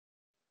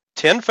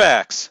10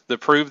 facts that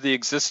prove the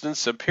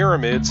existence of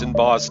pyramids in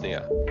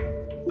Bosnia.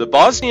 The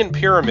Bosnian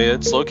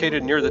pyramids,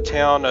 located near the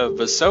town of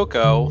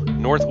Visoko,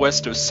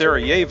 northwest of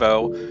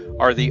Sarajevo,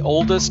 are the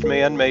oldest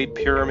man-made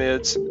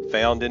pyramids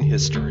found in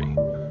history.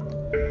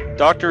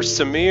 Dr.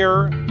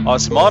 Samir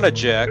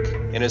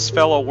Osmanajek and his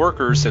fellow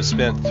workers have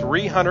spent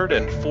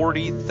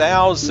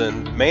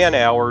 340,000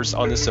 man-hours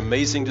on this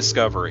amazing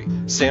discovery,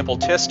 sample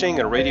testing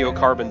and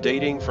radiocarbon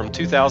dating from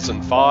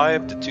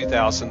 2005 to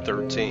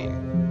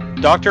 2013.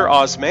 Dr.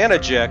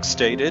 Osmanajek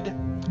stated,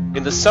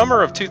 "In the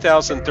summer of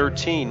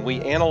 2013, we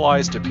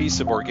analyzed a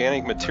piece of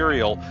organic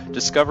material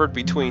discovered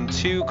between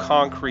two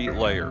concrete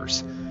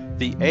layers.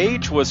 The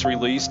age was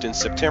released in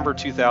September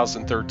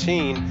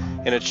 2013,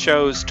 and it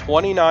shows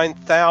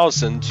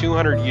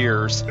 29,200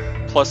 years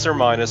plus or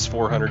minus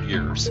 400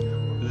 years.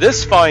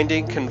 This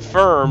finding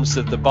confirms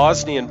that the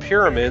Bosnian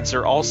pyramids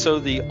are also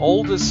the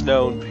oldest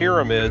known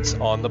pyramids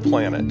on the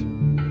planet."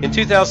 In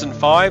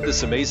 2005,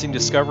 this amazing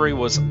discovery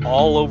was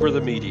all over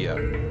the media.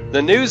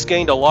 The news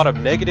gained a lot of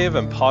negative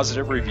and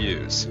positive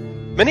reviews.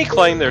 Many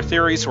claimed their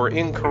theories were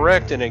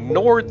incorrect and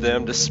ignored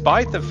them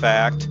despite the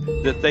fact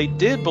that they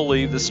did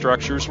believe the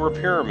structures were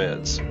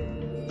pyramids.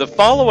 The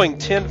following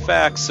 10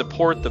 facts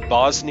support the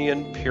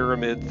Bosnian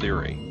pyramid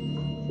theory.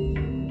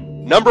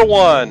 Number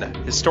 1.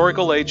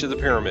 Historical age of the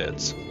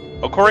pyramids.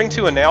 According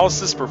to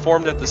analysis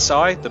performed at the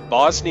site, the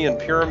Bosnian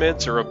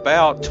pyramids are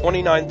about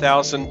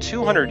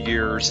 29,200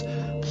 years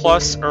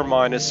plus or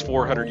minus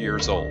 400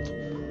 years old.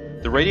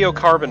 The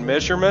radiocarbon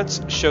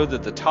measurements showed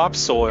that the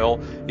topsoil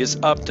is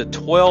up to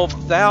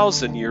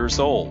 12,000 years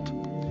old.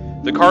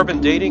 The carbon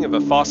dating of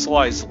a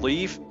fossilized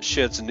leaf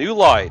sheds new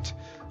light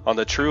on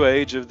the true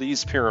age of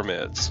these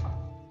pyramids.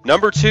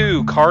 Number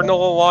 2.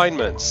 Cardinal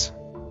alignments.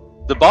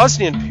 The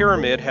Bosnian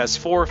pyramid has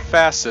 4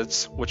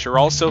 facets, which are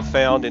also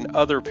found in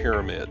other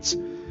pyramids.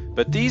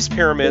 But these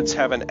pyramids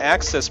have an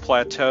access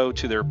plateau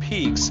to their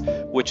peaks,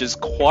 which is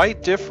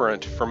quite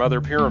different from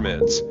other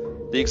pyramids.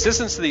 The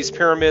existence of these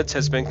pyramids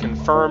has been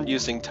confirmed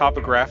using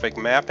topographic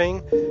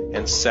mapping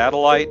and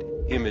satellite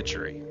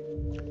imagery.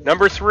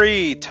 Number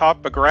 3.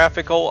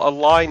 Topographical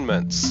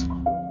alignments.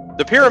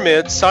 The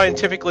pyramids,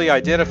 scientifically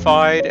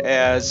identified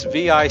as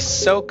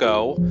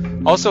Visoko,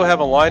 also have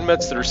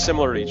alignments that are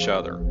similar to each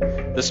other.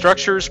 The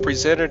structures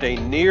presented a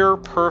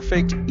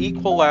near-perfect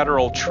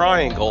equilateral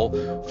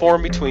triangle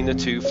formed between the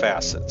 2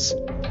 facets.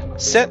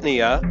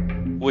 Setnia,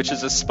 which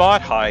is a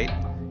spot height,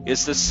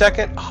 is the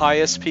second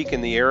highest peak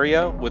in the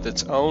area with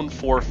its own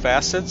 4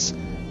 facets,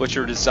 which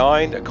are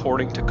designed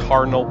according to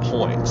cardinal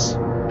points.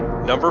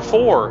 Number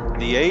 4.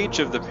 The age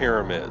of the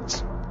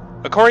pyramids.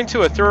 According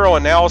to a thorough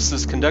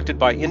analysis conducted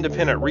by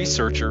independent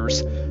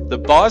researchers, the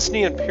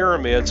Bosnian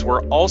pyramids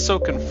were also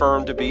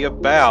confirmed to be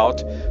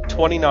about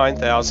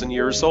 29,000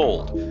 years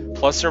old,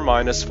 plus or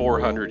minus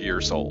 400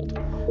 years old.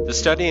 The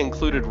study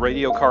included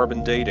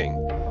radiocarbon dating.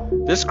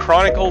 This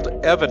chronicled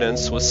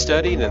evidence was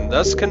studied and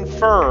thus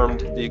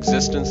confirmed the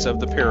existence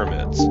of the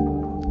pyramids.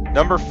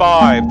 Number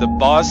 5. The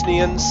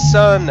Bosnian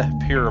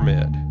Sun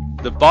Pyramid.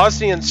 The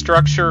Bosnian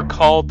structure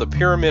called the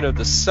Pyramid of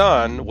the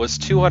Sun was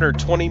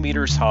 220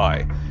 meters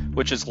high,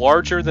 which is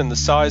larger than the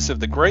size of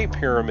the Great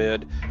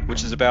Pyramid,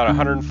 which is about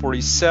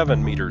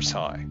 147 meters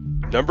high.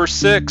 Number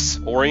 6.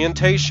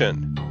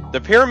 Orientation.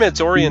 The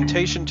pyramid's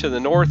orientation to the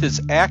north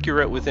is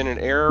accurate within an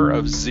error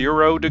of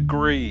 0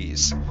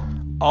 degrees.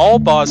 All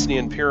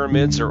Bosnian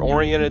pyramids are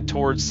oriented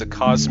towards the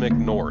cosmic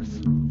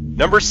north.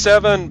 Number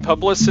 7.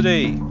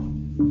 Publicity.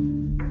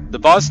 The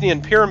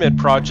Bosnian Pyramid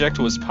Project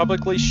was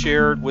publicly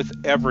shared with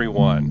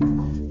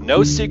everyone.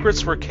 No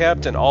secrets were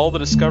kept and all the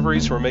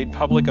discoveries were made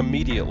public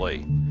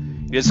immediately.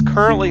 It is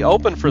currently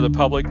open for the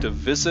public to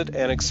visit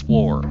and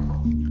explore.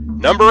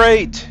 Number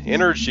 8.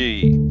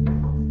 Energy.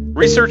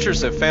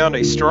 Researchers have found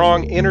a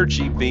strong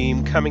energy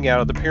beam coming out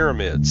of the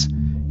pyramids.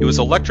 It was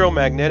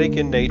electromagnetic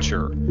in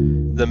nature.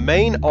 The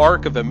main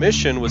arc of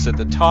emission was at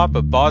the top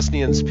of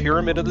Bosnian's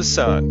Pyramid of the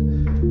Sun.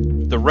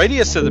 The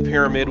radius of the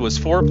pyramid was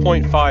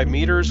 4.5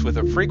 meters with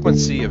a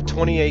frequency of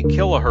 28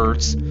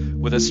 kilohertz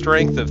with a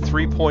strength of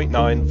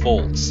 3.9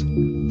 volts.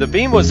 The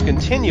beam was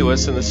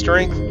continuous and the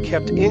strength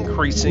kept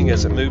increasing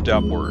as it moved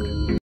upward.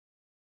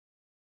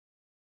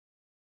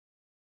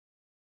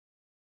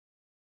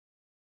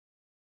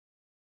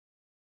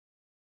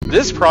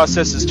 This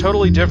process is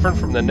totally different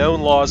from the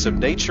known laws of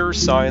nature,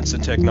 science,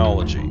 and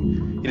technology.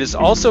 It is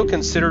also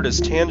considered as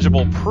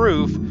tangible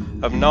proof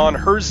of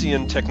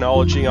non-Hertzian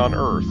technology on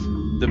Earth.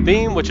 The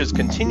beam, which is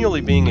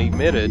continually being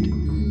emitted,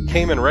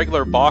 came in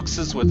regular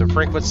boxes with a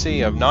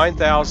frequency of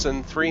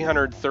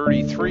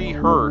 9,333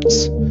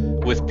 Hz,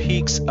 with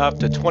peaks up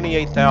to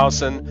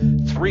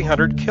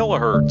 28,300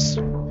 kilohertz.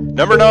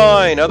 Number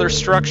 9. Other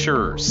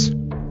structures.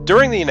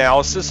 During the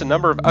analysis, a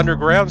number of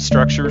underground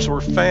structures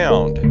were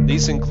found.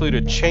 These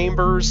included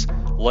chambers,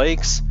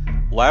 lakes,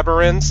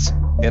 labyrinths,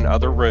 and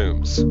other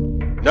rooms.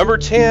 Number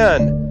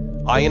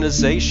 10.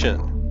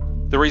 Ionization.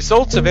 The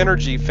results of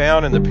energy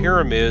found in the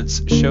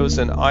pyramids shows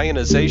an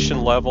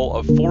ionization level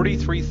of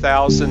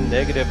 43,000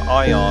 negative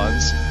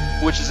ions,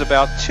 which is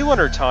about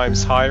 200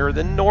 times higher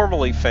than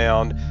normally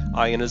found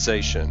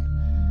ionization.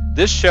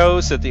 This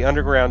shows that the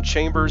underground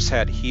chambers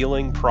had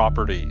healing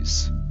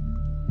properties.